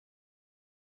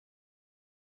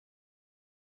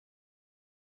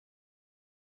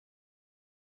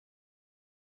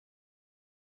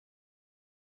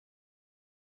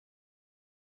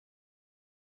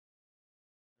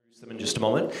them in just a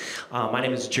moment. My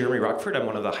name is Jeremy Rockford. I'm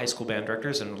one of the high school band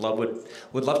directors, and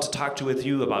would love to talk with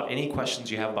you about any questions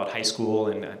you have about high school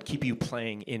and keep you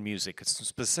playing in music,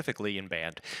 specifically in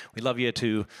band. We'd love you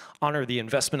to honor the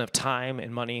investment of time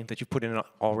and money that you've put in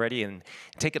already and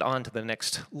take it on to the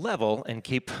next level and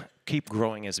keep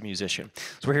growing as a musician.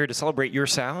 So we're here to celebrate your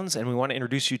sounds, and we want to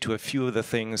introduce you to a few of the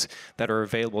things that are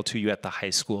available to you at the high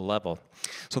school level.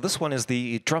 So this one is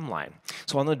the Drumline.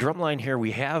 So on the Drumline here,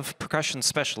 we have percussion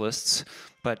specialists,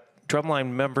 but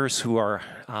Drumline members who are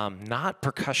not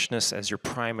percussionists as your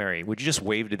primary. Would you just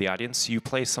wave to the audience? You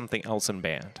play something else in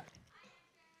band.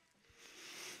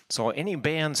 So any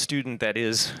band student that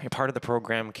is a part of the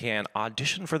program can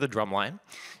audition for the Drumline.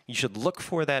 You should look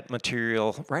for that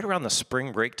material right around the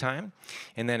spring break time.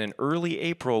 And then in early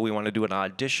April, we want to do an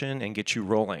audition and get you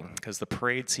rolling, because the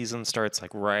parade season starts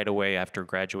like right away after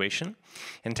graduation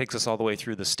and takes us all the way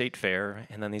through the state fair.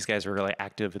 And then these guys are really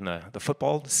active in the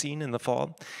football scene in the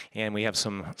fall. And we have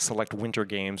some select winter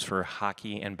games for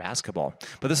hockey and basketball.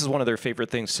 But this is one of their favorite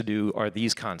things to do are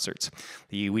these concerts.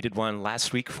 We did one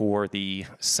last week for the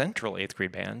Central 8th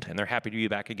grade band, and they're happy to be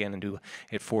back again and do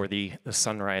it for the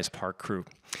Sunrise Park crew.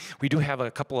 We do have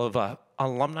a couple of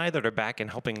alumni that are back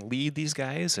and helping lead these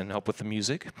guys and help with the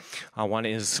music. One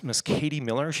is Miss Katie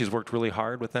Miller. She's worked really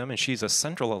hard with them, and she's a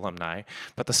Central alumni.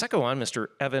 But the second one, Mr.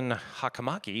 Evan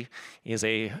Hakamaki, is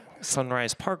a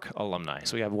Sunrise Park alumni.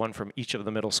 So we have one from each of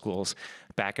the middle schools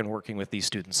back and working with these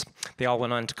students. They all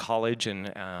went on to college, and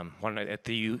one at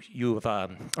the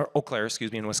Eau Claire,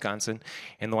 in Wisconsin,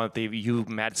 and the one at the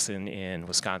U-Madison in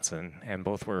Wisconsin, and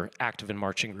both were active in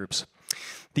marching groups.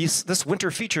 This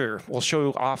winter feature will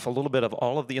show off a little bit of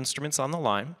all of the instruments on the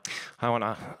line. I want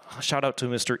to shout out to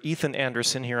Mr. Ethan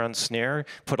Anderson here on snare.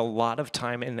 Put a lot of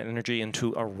time and energy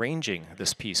into arranging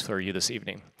this piece for you this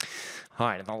evening. All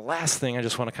right, and the last thing I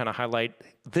just want to kind of highlight,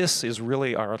 this is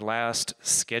really our last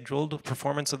scheduled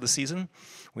performance of the season.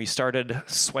 We started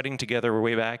sweating together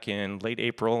way back in late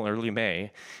April, early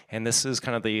May, and this is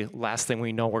kind of the last thing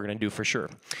we know we're going to do for sure.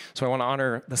 So I want to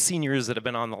honor the seniors that have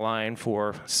been on the line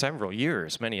for several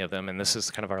years, many of them, and this is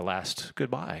kind of our last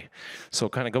goodbye. So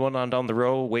kind of going on down the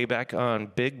row, way back on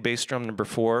big bass drum number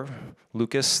 4,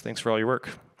 Lucas, thanks for all your work.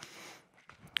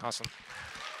 Awesome.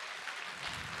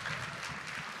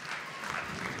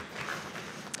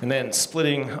 And then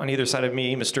splitting on either side of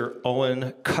me, Mr.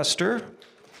 Owen Custer.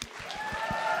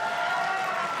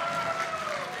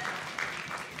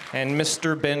 And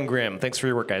Mr. Ben Grimm. Thanks for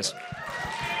your work, guys.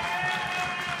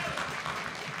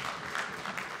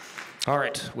 All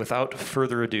right, without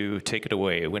further ado, take it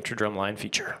away, Winter Drumline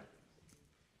feature.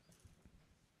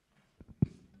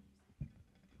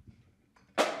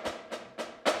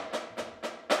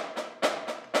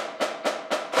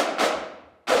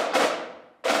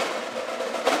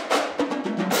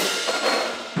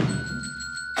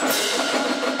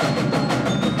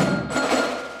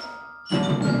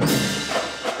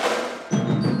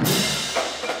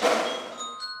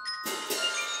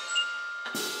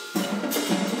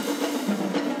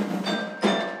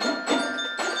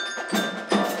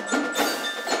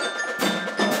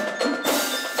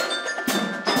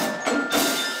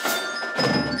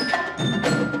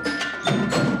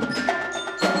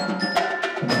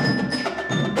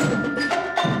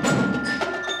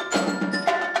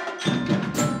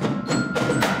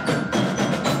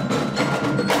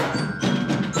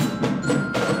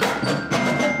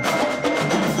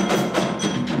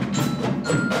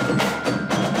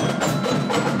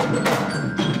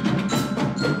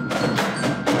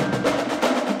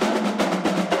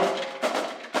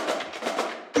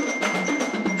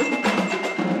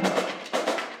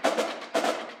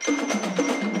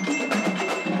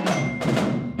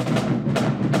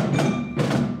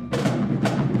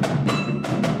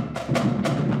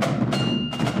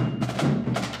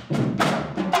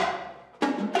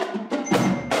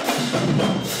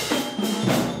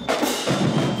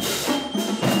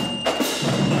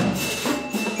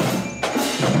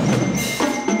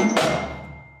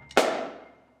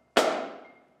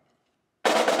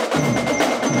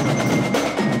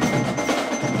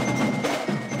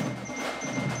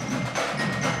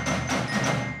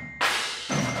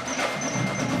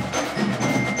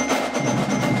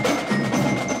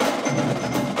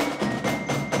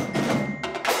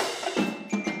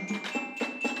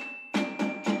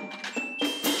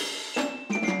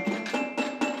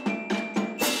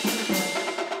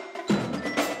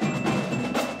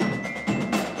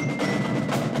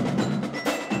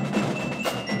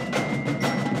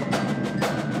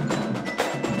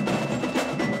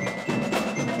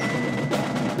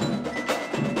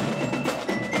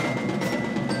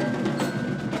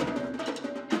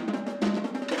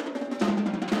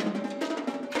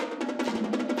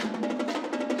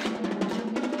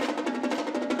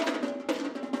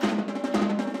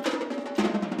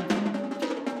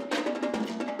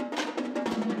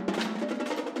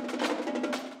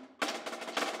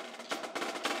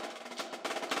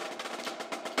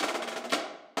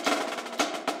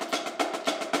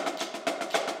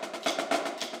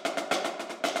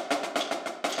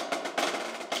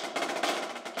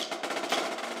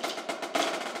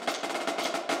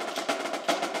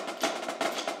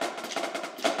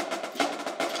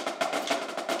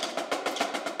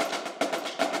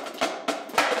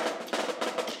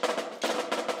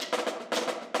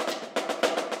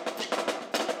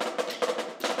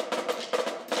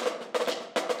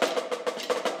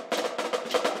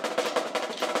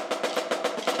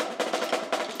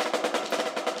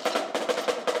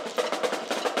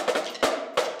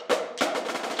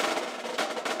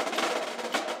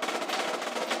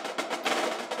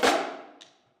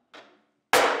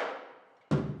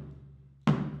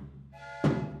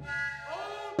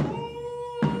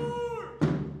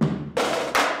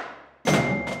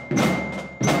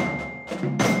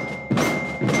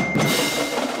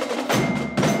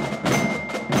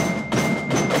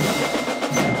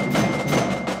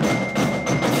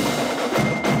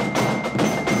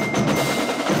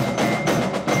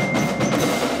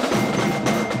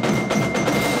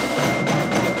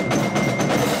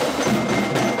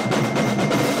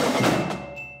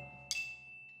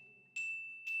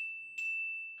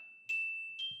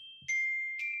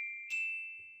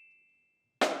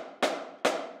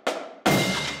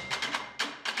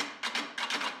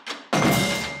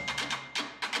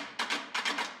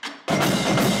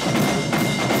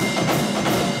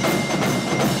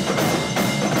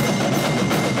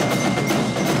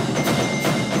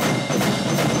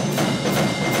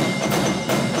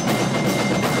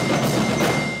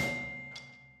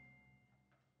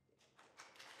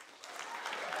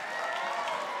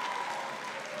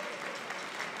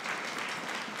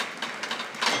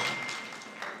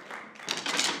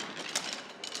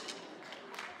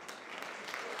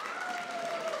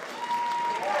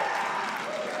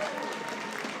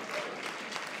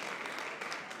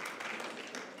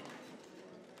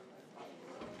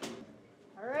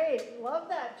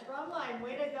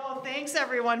 Thanks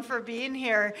everyone for being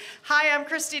here. Hi, I'm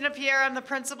Christina Pierre. I'm the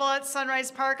principal at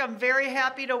Sunrise Park. I'm very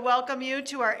happy to welcome you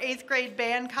to our 8th grade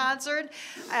band concert.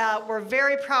 We're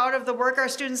very proud of the work our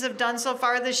students have done so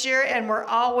far this year, and we're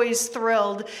always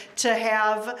thrilled to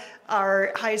have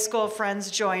our high school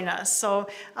friends join us. So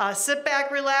sit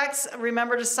back, relax,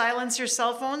 remember to silence your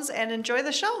cell phones, and enjoy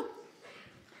the show.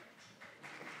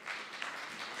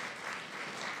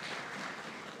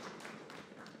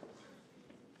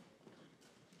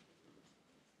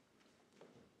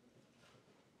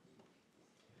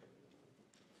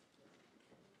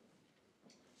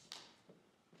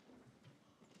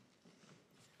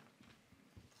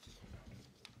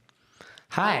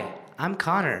 Hi, I'm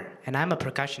Connor, and I'm a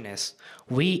percussionist.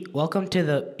 Welcome to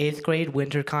the 8th grade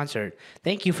winter concert.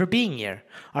 Thank you for being here.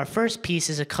 Our first piece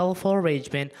is a colorful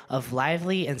arrangement of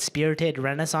lively and spirited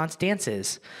Renaissance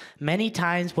dances. Many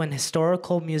times when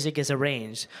historical music is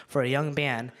arranged for a young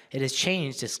band, it is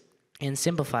changed and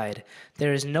simplified.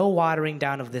 There is no watering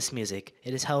down of this music.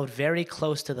 It is held very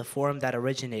close to the form that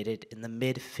originated in the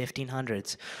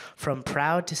mid-1500s. From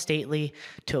proud to stately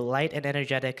to light and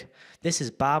energetic, this is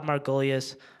Bob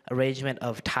Margolia's arrangement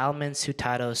of Talman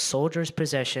Sutado's Soldier's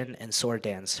Procession and Sword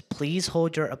Dance. Please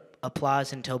hold your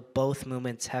applause until both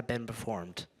movements have been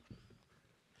performed.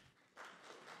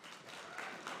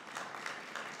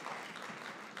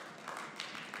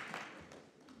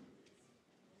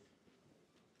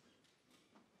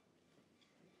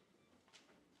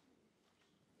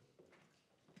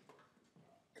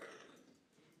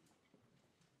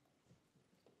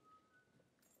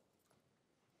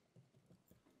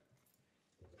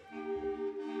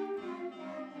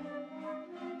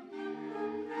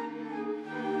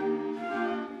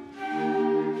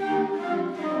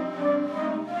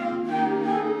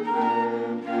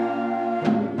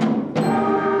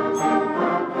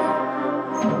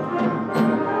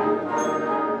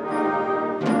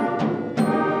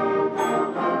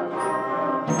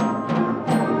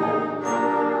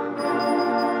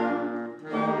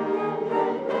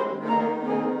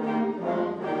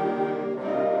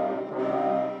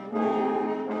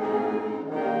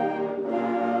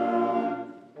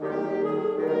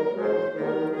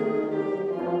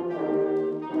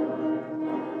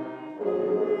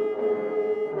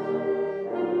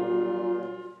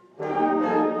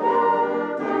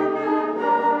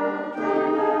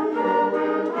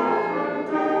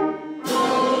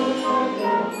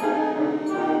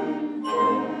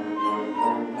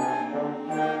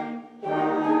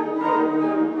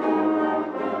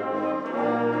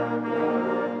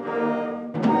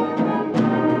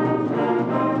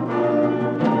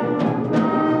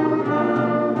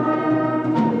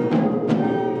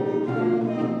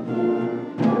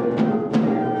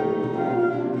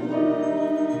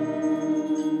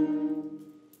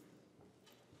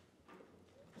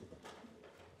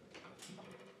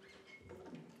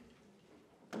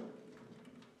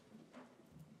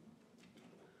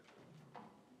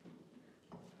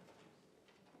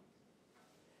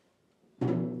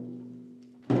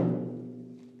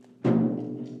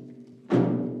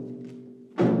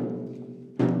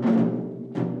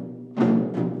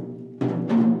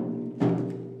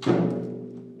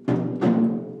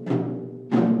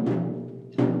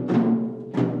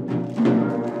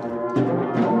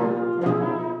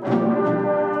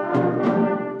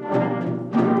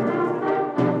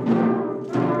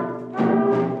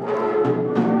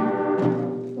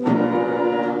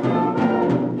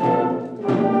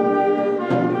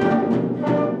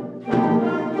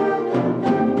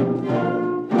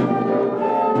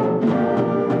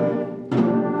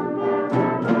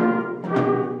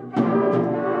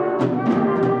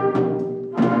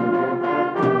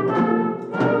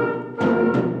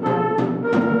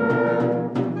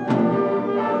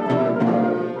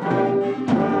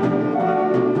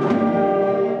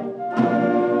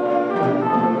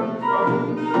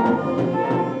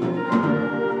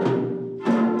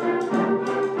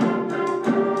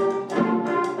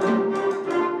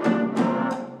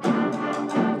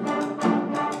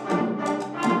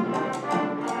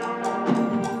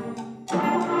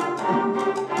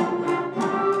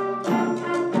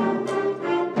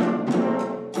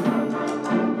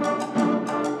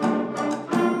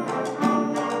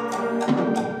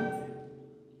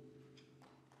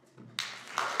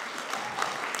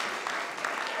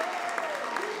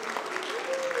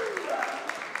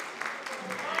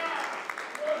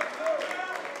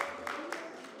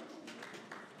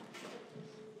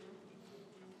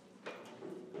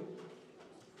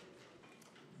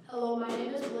 Hello, my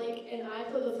name is Blake, and I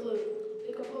play the flute.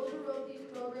 The composer wrote these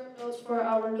program notes for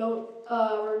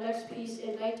our next piece.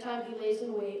 In nighttime he lays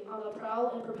in wait, on the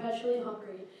prowl and perpetually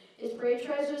hungry. Its prey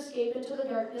tries to escape into the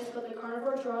darkness, but the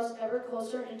carnivore draws ever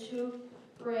closer into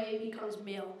prey becomes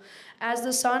meal. As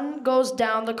the sun goes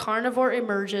down, the carnivore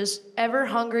emerges, ever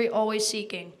hungry, always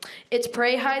seeking. Its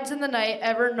prey hides in the night,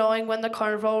 ever knowing when the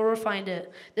carnivore will find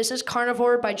it. This is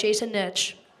Carnivore by Jason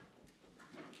Nitsch.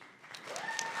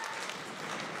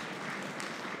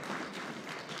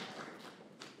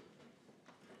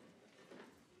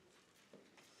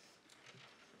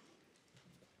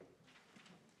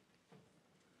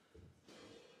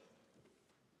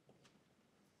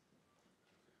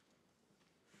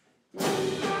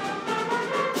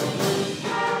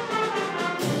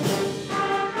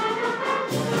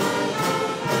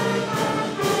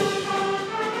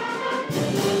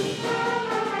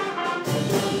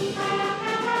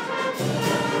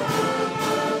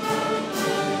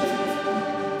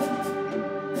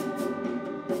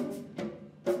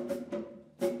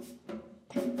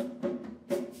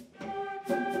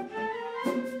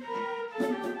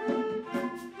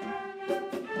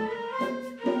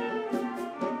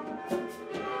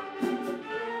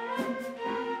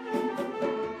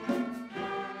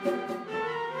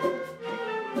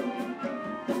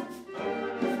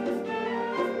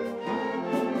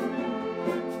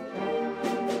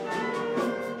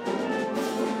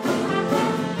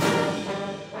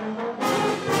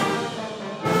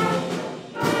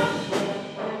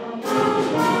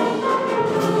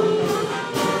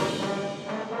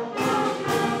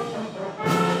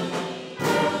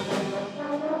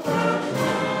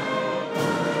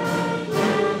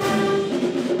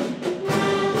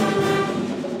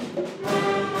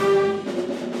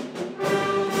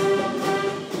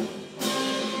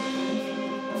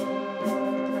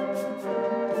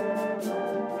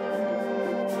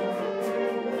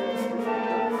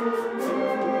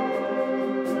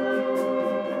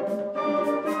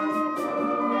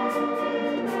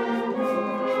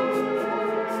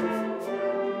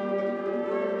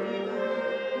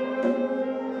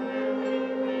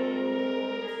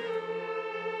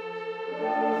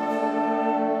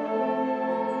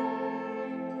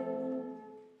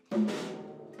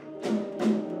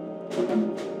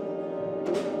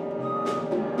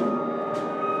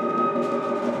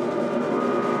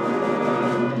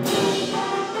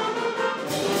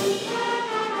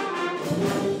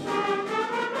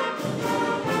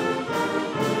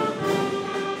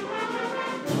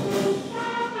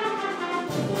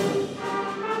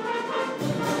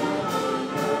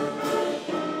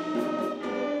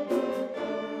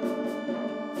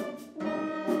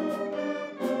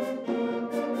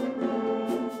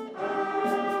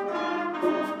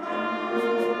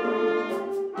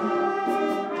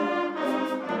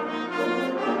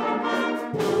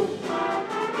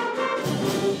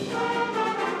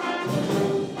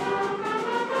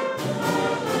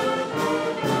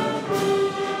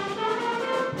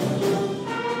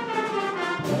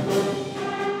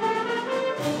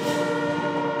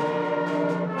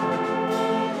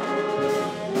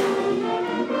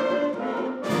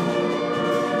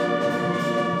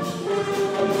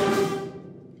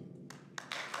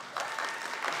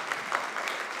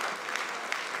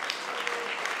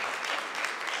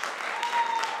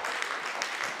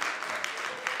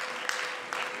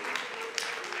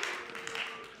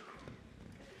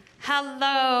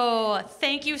 Hello,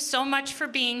 thank you so much for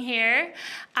being here.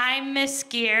 I'm Miss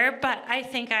Gear, but I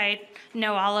think I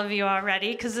know all of you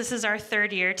already because this is our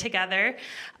third year together.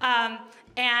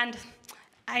 And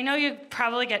I know you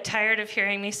probably get tired of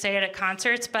hearing me say it at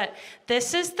concerts, but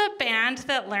this is the band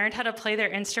that learned how to play their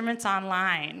instruments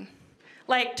online.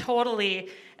 Like totally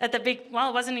at the well,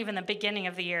 it wasn't even the beginning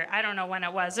of the year. I don't know when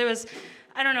it was. It was,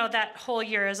 I don't know, that whole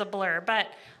year is a blur, but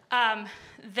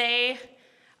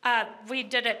we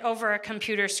did it over a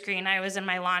computer screen. I was in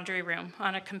my laundry room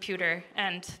on a computer,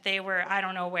 and they were, I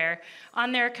don't know where,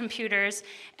 on their computers,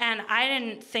 and I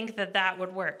didn't think that that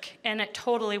would work, and it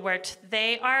totally worked.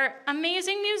 They are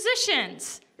amazing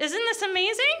musicians. Isn't this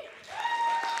amazing?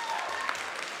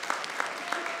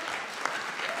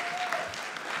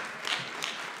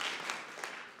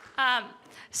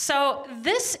 So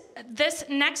this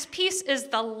next piece is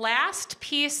the last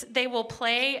piece they will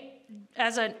play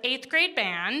as an 8th grade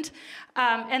band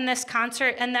in this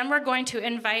concert, and then we're going to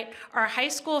invite our high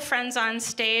school friends on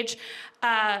stage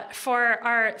for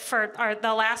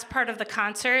the last part of the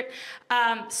concert.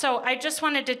 So I just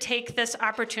wanted to take this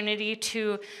opportunity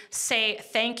to say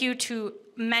thank you to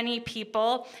many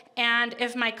people, and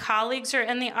if my colleagues are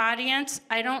in the audience,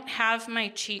 I don't have my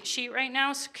cheat sheet right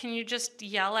now, so can you just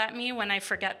yell at me when I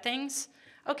forget things?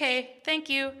 Okay, thank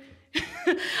you.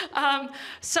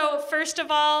 So first of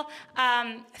all,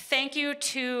 thank you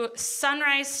to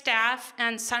Sunrise staff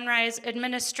and Sunrise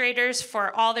administrators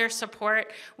for all their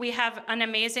support. We have an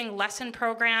amazing lesson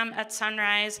program at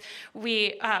Sunrise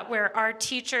where our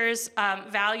teachers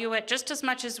value it just as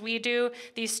much as we do.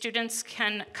 These students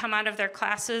can come out of their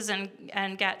classes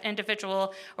and get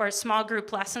individual or small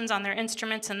group lessons on their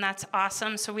instruments, and that's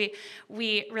awesome. So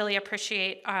we really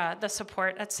appreciate the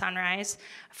support at Sunrise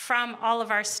from all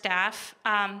of our staff.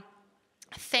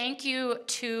 Thank you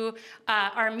to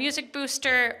our Music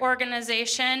Booster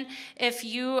organization. If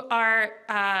you're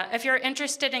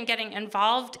interested in getting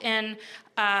involved in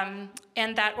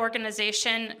that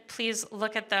organization, please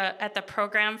look at the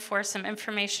program for some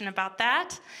information about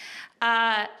that.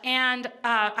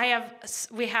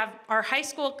 We have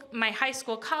my high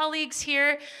school colleagues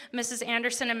here, Mrs.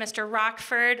 Anderson and Mr.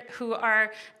 Rockford, who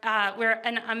are, we're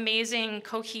an amazing,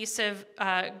 cohesive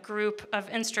group of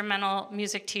instrumental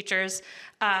music teachers,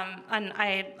 and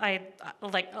I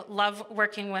love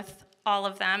working with all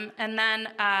of them. And then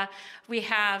we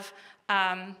have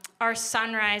our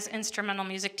Sunrise instrumental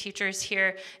music teachers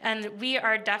here, and we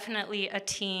are definitely a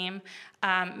team.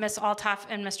 Ms. Altoff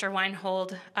and Mr.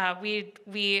 Weinhold, we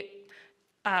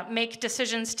make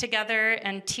decisions together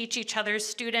and teach each other's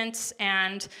students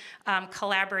and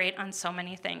collaborate on so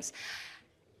many things.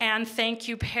 And thank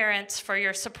you, parents, for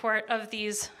your support of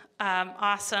these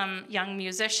awesome young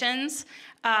musicians.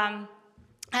 And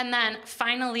then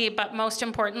finally, but most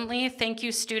importantly, thank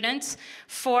you, students,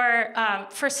 for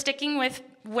sticking with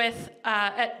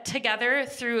together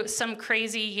through some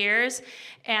crazy years.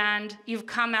 And you've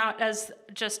come out as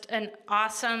just an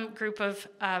awesome group of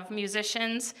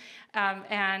musicians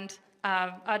and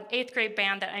an 8th grade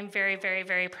band that I'm very, very,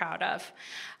 very proud of.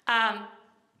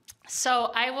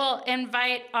 So I will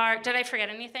invite did I forget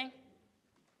anything?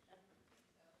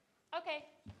 Okay.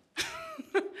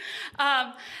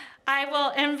 I will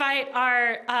invite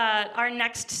our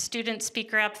next student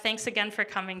speaker up. Thanks again for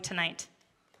coming tonight.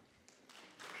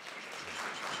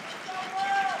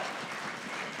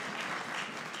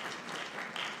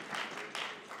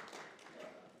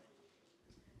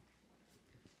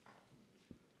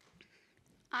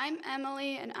 I'm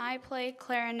Emily and I play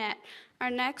clarinet.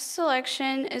 Our next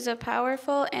selection is a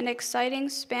powerful and exciting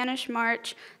Spanish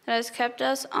march that has kept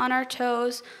us on our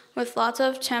toes with lots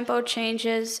of tempo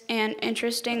changes and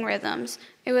interesting rhythms.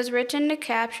 It was written to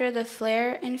capture the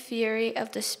flair and fury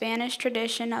of the Spanish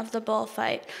tradition of the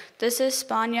bullfight. This is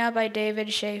Spania by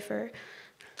David Schaefer.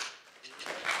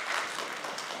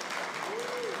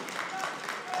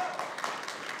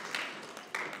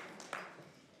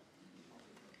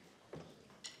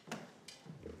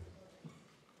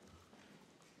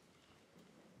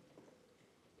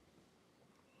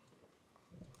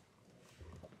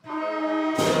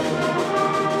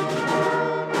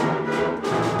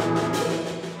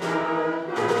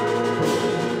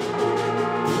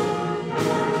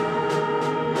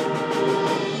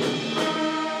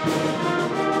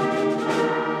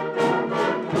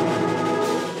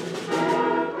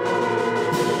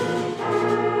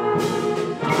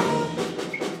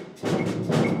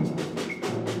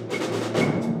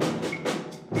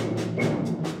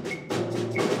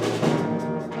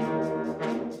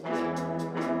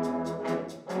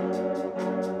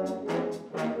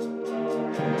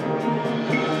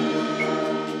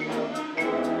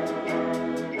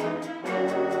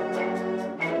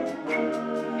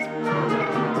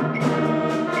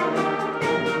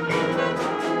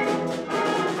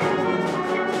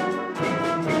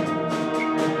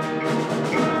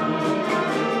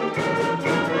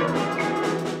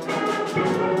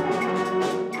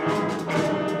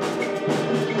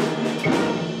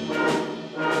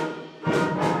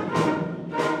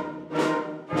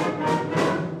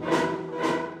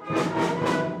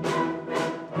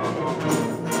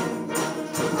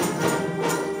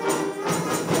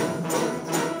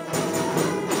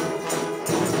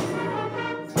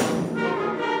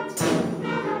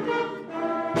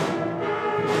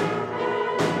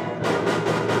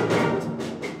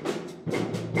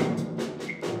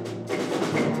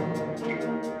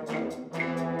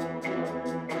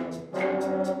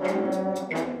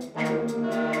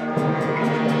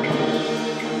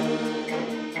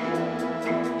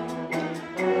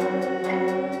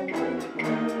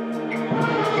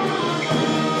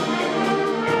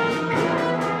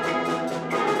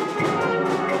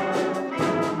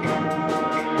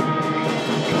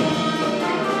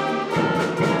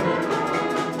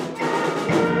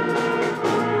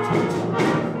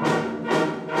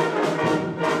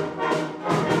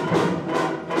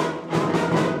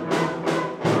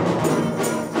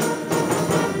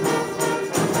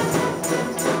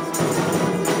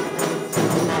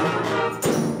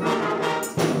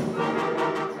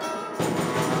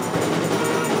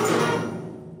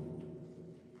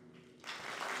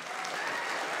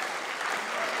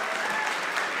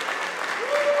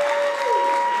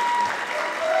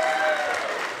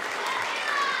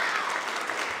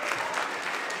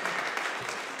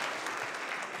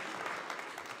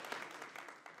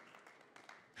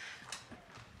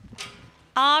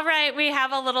 All right, we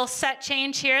have a little set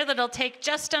change here that'll take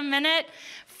just a minute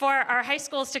for our high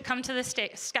schoolers to come to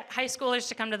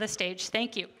the stage.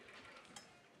 Thank you.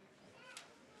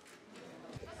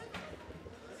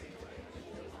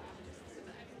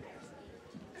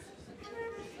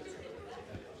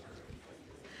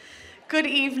 Good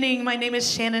evening. My name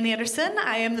is Shannon Anderson.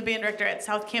 I am the band director at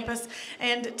South Campus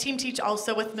and team teach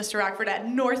also with Mr. Rockford at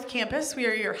North Campus. We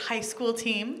are your high school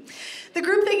team. The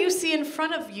group that you see in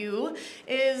front of you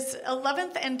is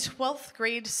 11th and 12th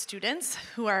grade students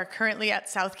who are currently at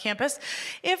South Campus.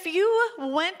 If you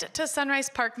went to Sunrise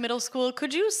Park Middle School,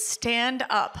 could you stand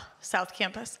up, South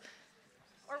Campus?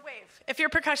 Or wave. If you're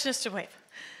a percussionist, to wave.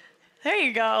 There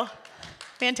you go.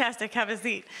 Fantastic. Have a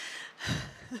seat.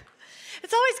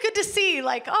 It's always good to see,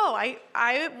 like, oh,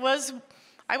 I was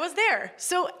there.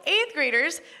 So 8th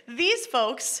graders, these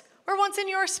folks were once in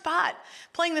your spot,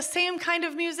 playing the same kind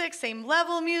of music, same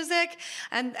level music.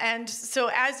 And so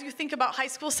as you think about high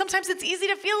school, sometimes it's easy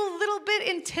to feel a little bit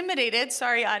intimidated.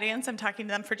 Sorry, audience, I'm talking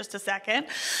to them for just a second.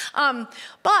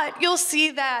 But you'll see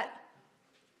that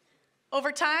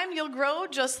over time, you'll grow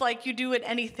just like you do at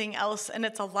anything else, and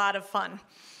it's a lot of fun.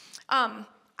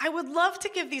 I would love to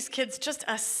give these kids just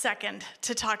a second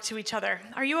to talk to each other.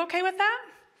 Are you okay with that?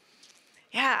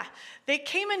 Yeah, they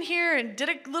came in here and did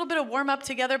a little bit of warm up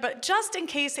together, but just in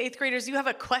case 8th graders, you have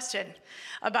a question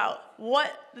about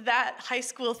what that high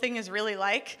school thing is really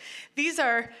like, these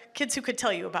are kids who could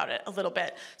tell you about it a little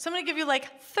bit. So I'm gonna give you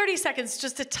like 30 seconds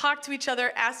just to talk to each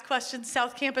other, ask questions,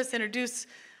 South Campus, introduce,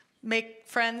 make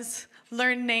friends,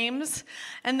 learn names.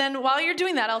 And then while you're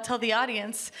doing that, I'll tell the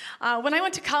audience, when I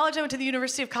went to college, I went to the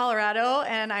University of Colorado,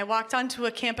 and I walked onto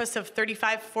a campus of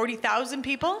 35, 40,000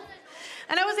 people.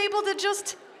 And I was able to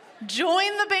just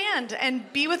join the band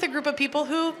and be with a group of people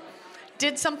who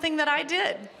did something that I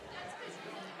did. It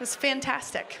was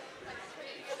fantastic.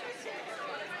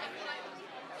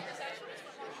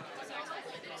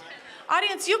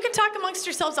 Audience, you can talk amongst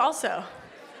yourselves also.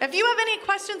 If you have any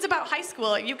questions about high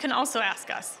school, you can also ask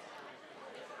us.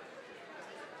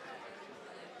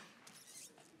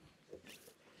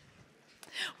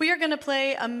 We are going to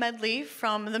play a medley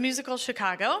from the musical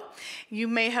Chicago. You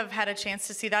may have had a chance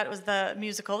to see that. It was the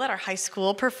musical that our high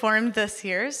school performed this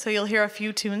year, so you'll hear a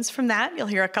few tunes from that. You'll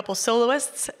hear a couple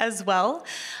soloists as well.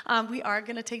 We are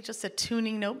going to take just a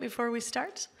tuning note before we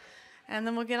start, and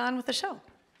then we'll get on with the show.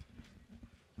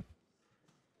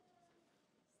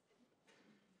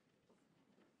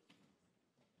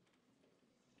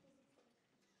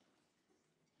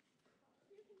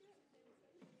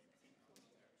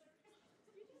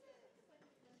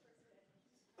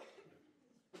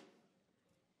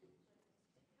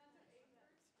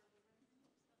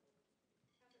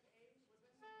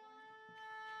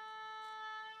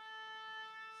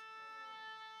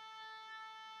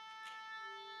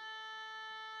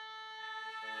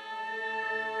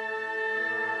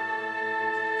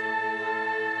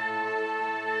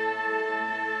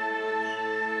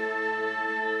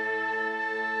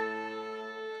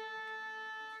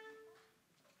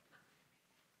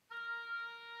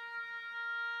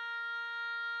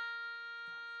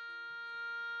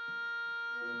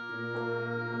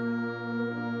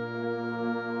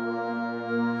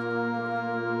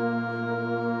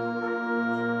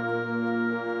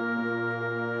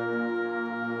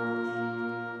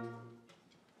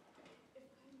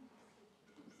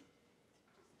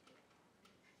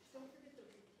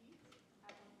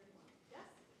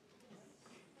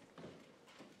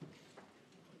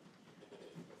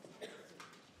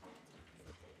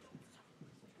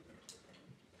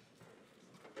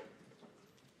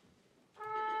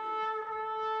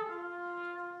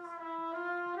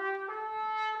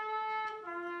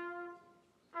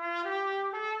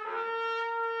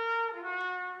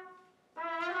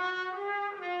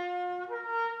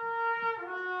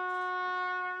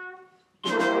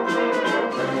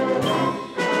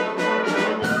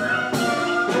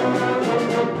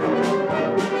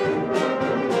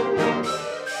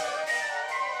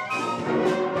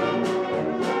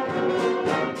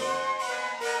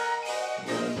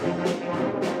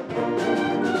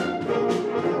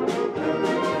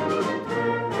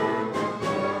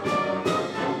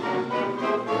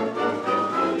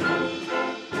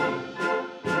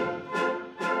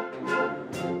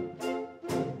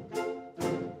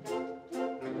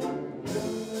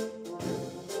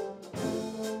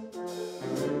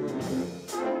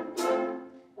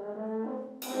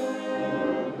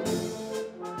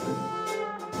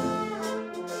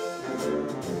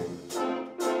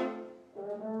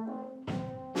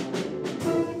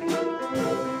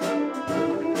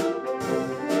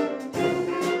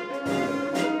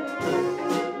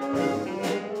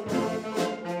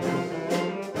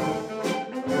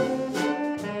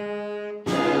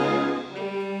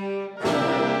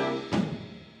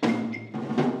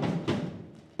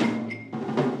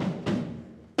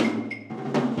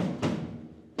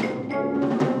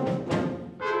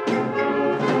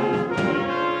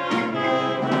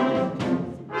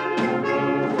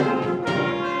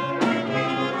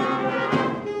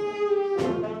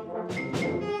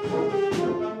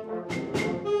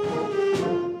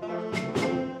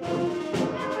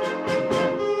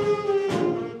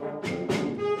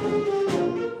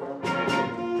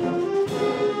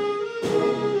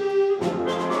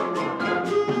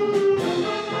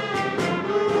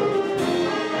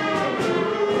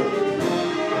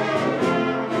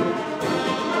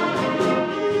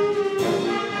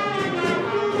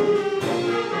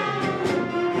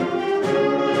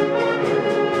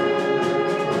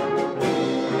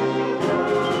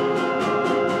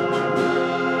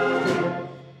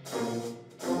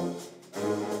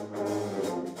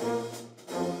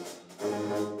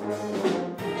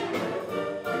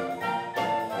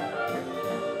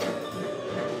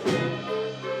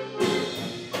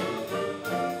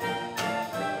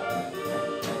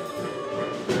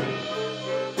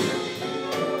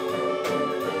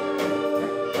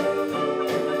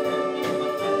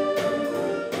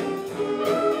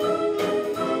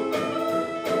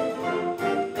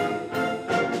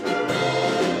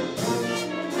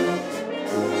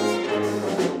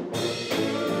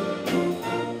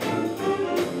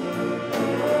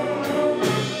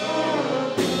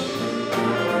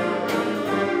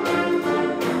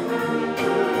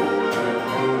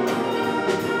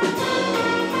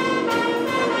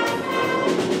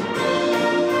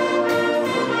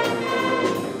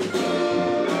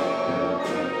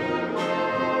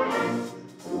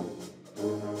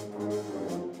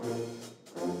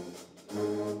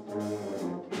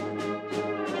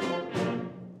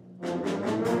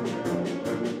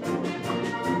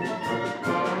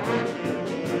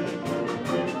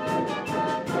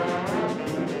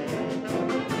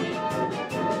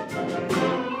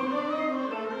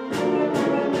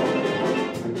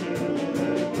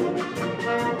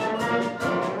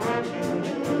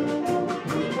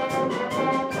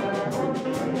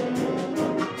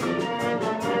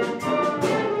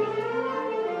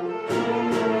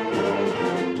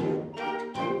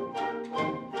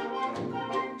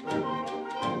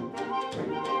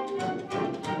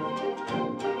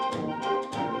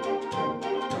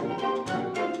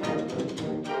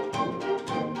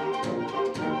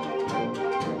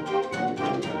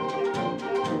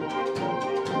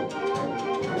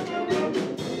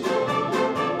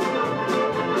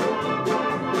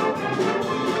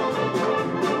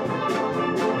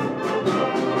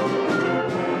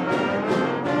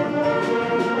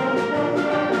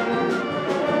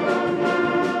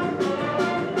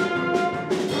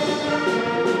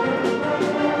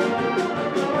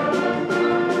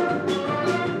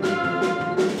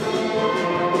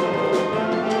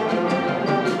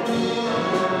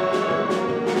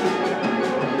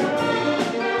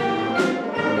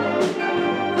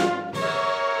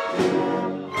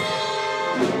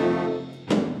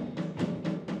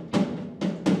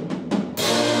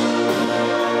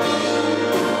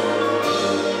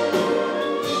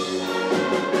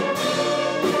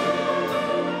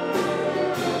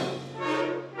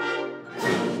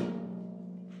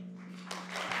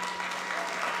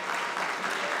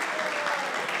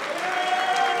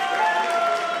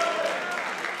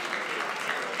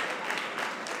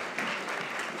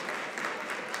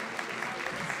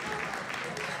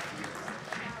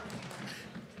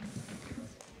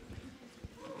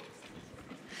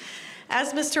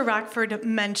 As Mr. Rockford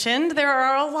mentioned, there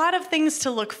are a lot of things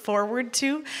to look forward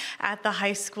to at the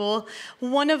high school.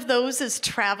 One of those is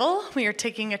travel. We are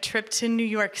taking a trip to New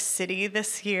York City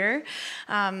this year.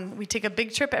 We take a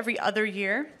big trip every other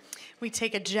year. We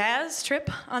take a jazz trip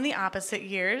on the opposite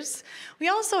years. We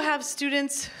also have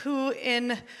students who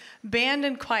in band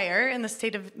and choir in the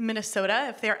state of Minnesota,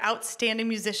 if they're outstanding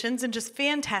musicians and just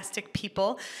fantastic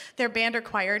people, their band or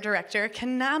choir director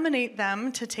can nominate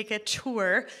them to take a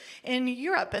tour in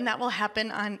Europe, and that will happen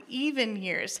on even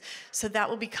years. So that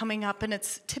will be coming up, and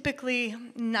it's typically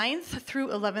 9th through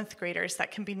 11th graders that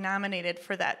can be nominated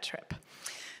for that trip.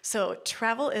 So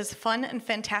travel is fun and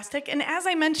fantastic. And as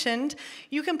I mentioned,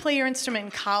 you can play your instrument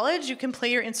in college, you can play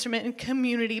your instrument in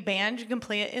community band, you can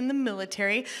play it in the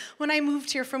military. When I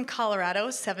moved here from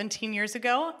Colorado 17 years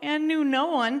ago and knew no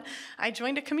one, I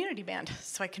joined a community band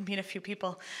so I can meet a few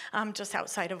people just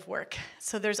outside of work.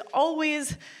 So there's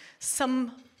always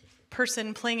some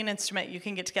person playing an instrument you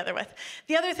can get together with.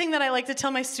 The other thing that I like to tell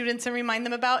my students and remind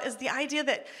them about is the idea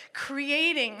that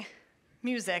creating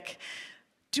music,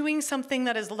 doing something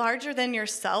that is larger than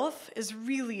yourself is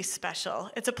really special.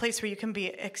 It's a place where you can be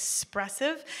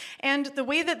expressive. And the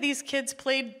way that these kids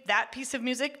played that piece of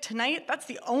music tonight, that's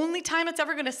the only time it's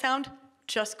ever gonna sound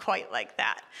just quite like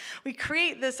that. We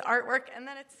create this artwork and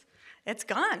then it's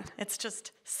gone. It's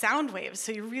just sound waves.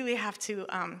 So you really have to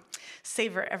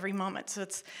savor every moment. So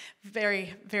it's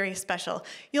very, very special.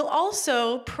 You'll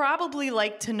also probably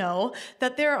like to know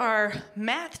that there are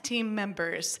math team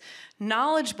members,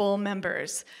 Knowledge Bowl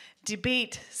members,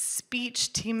 debate,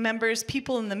 speech team members,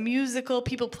 people in the musical,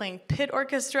 people playing pit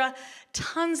orchestra,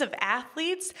 tons of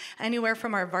athletes, anywhere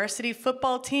from our varsity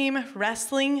football team,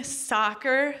 wrestling,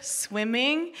 soccer,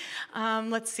 swimming,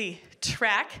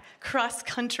 track, cross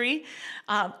country,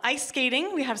 ice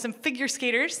skating. We have some figure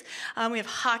skaters. We have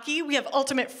hockey. We have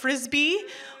ultimate frisbee.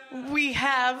 We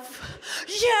have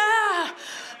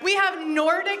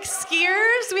Nordic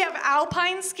skiers. We have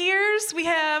alpine skiers. We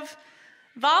have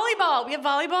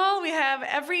volleyball. We have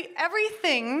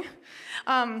everything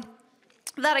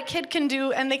that a kid can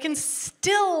do, and they can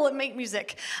still make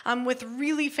music with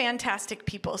really fantastic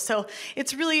people. So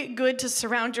it's really good to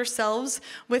surround yourselves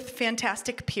with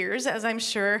fantastic peers, as I'm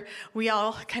sure we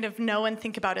all kind of know and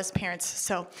think about as parents.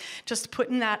 So just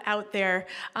putting that out there.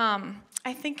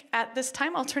 I think at this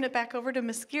time I'll turn it back over to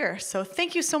Ms. Gear. So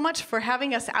thank you so much for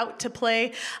having us out to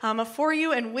play for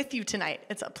you and with you tonight.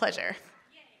 It's a pleasure.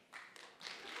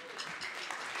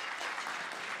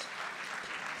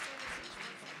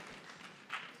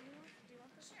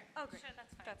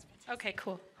 Okay,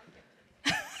 cool.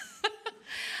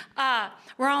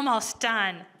 We're almost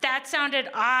done. That sounded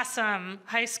awesome,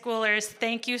 high schoolers.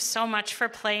 Thank you so much for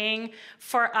playing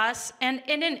for us and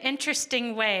in an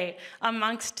interesting way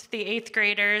amongst the eighth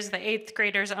graders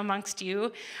amongst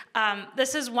you.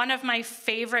 This is one of my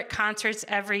favorite concerts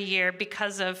every year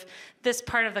because of this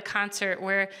part of the concert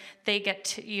where they get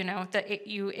to,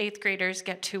 you eighth graders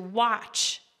get to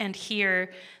watch and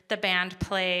hear the band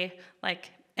play,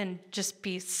 and just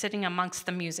be sitting amongst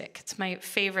the music. It's my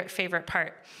favorite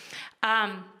part.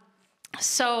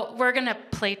 So we're gonna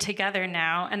play together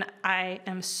now, and I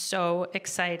am so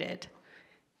excited.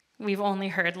 We've only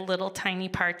heard little tiny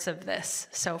parts of this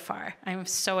so far. I'm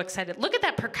so excited. Look at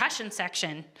that percussion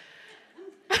section.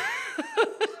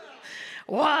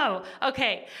 Whoa,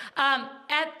 okay.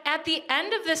 At the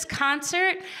end of this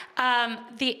concert,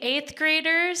 the eighth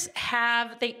graders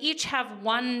they each have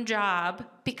one job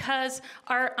because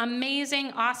our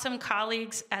amazing, awesome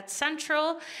colleagues at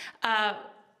Central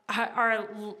are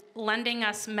lending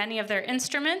us many of their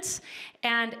instruments,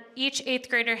 and each eighth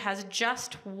grader has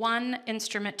just one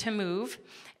instrument to move,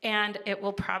 and it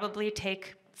will probably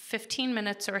take 15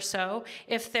 minutes or so.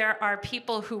 If there are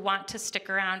people who want to stick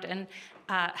around and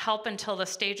help until the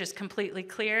stage is completely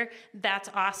clear, that's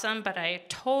awesome, but I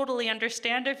totally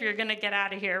understand if you're gonna get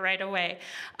out of here right away.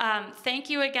 Thank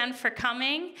you again for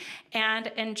coming, and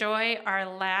enjoy our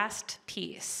last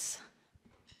piece.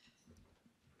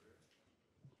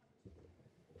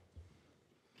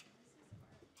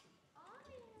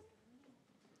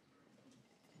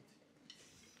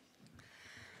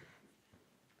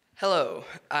 Hello,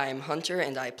 I'm Hunter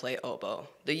and I play oboe.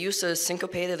 The use of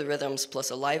syncopated rhythms plus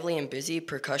a lively and busy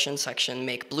percussion section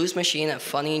make Blues Machine a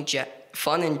fun and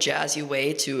jazzy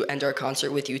way to end our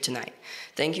concert with you tonight.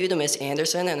 Thank you to Miss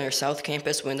Anderson and her South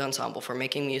Campus Wind Ensemble for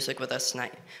making music with us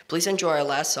tonight. Please enjoy our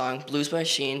last song, Blues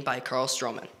Machine by Carl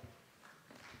Stroman.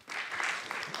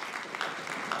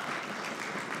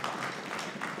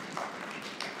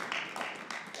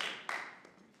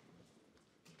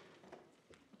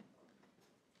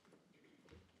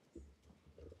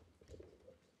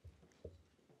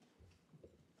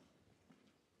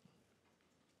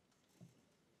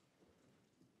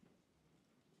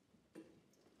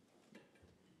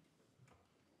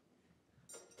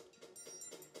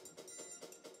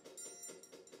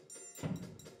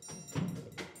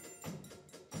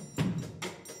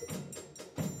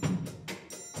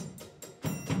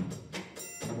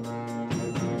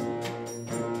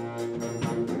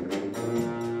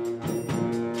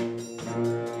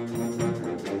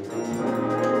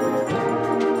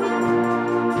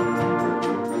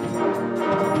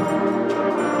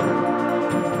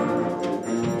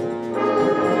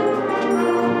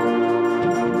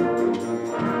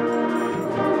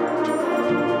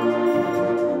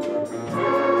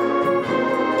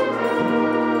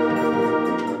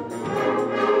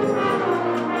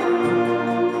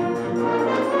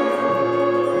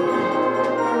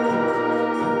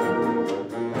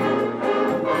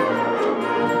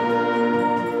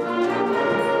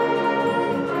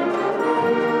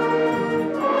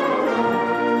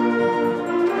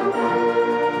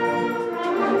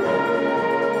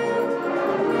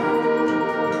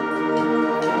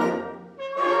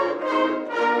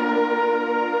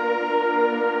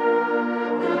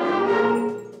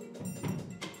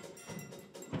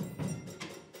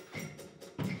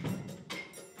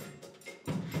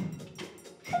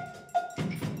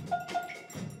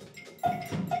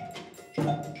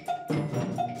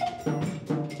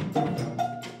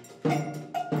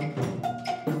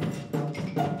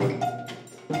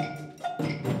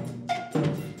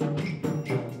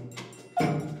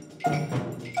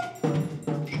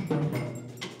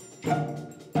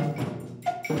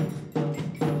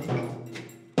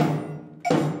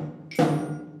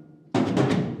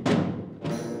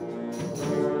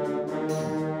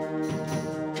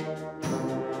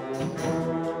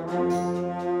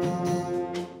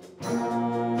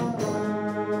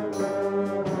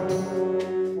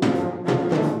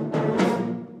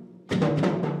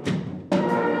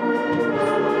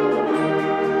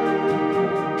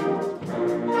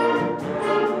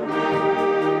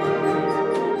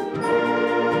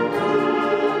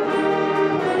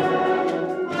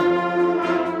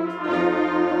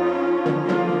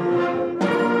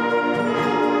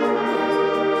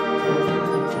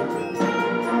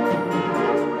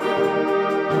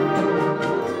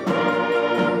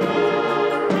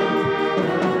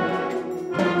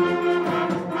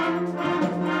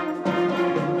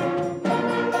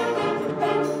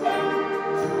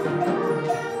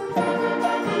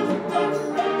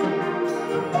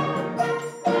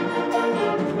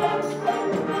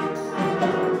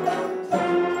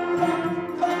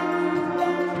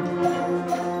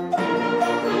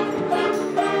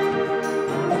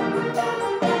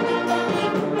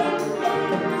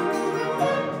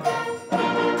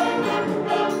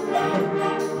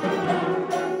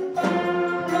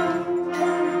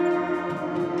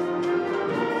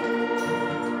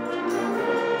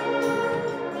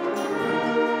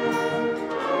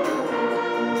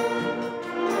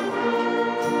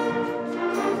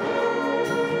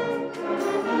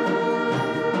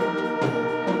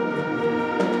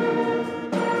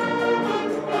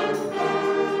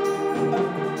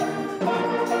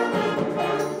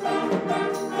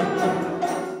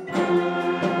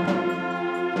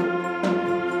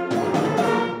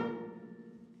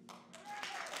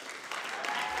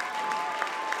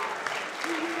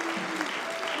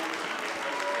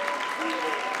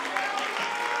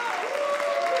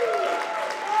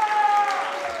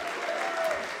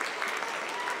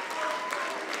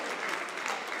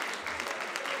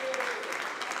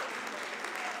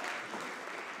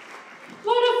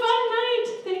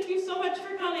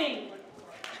 playing.